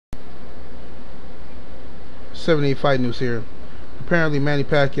78 Fight News here. Apparently, Manny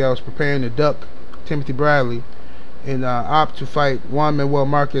Pacquiao is preparing to duck Timothy Bradley and opt to fight Juan Manuel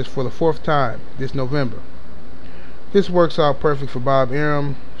Marquez for the 4th time this November. This works out perfect for Bob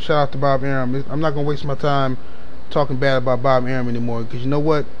Arum. Shout out to Bob Arum. I'm not going to waste my time talking bad about Bob Arum anymore, because you know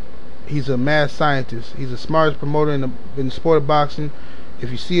what? He's a mad scientist. He's the smartest promoter in the sport of boxing. If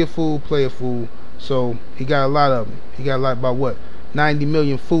you see a fool, play a fool. So he got a lot of them. He got a lot, about what, 90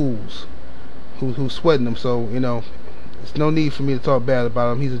 million fools who's sweating him. So, you know, there's no need for me to talk bad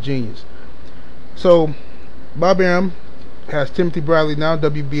about him. He's a genius. So Bob Arum has Timothy Bradley now,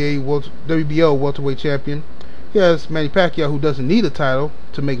 WBO welterweight champion. He has Manny Pacquiao, who doesn't need a title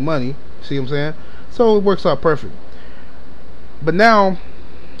to make money. See what I'm saying? So it works out perfect. But now,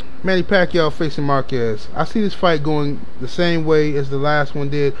 Manny Pacquiao facing Marquez. I see this fight going the same way as the last one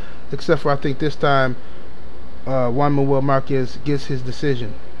did, except for I think this time Juan Manuel Marquez gets his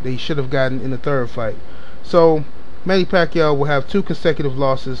decision that he should have gotten in the 3rd fight. So Manny Pacquiao will have 2 consecutive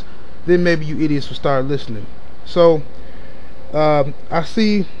losses. Then maybe you idiots will start listening. So I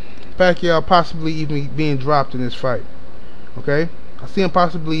see Pacquiao possibly even being dropped in this fight. Okay? I see him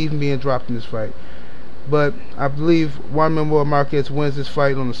possibly even being dropped in this fight. But I believe Juan Manuel Marquez wins this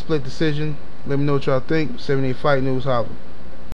fight on a split decision. Let me know what y'all think. 78 Fight News, holla.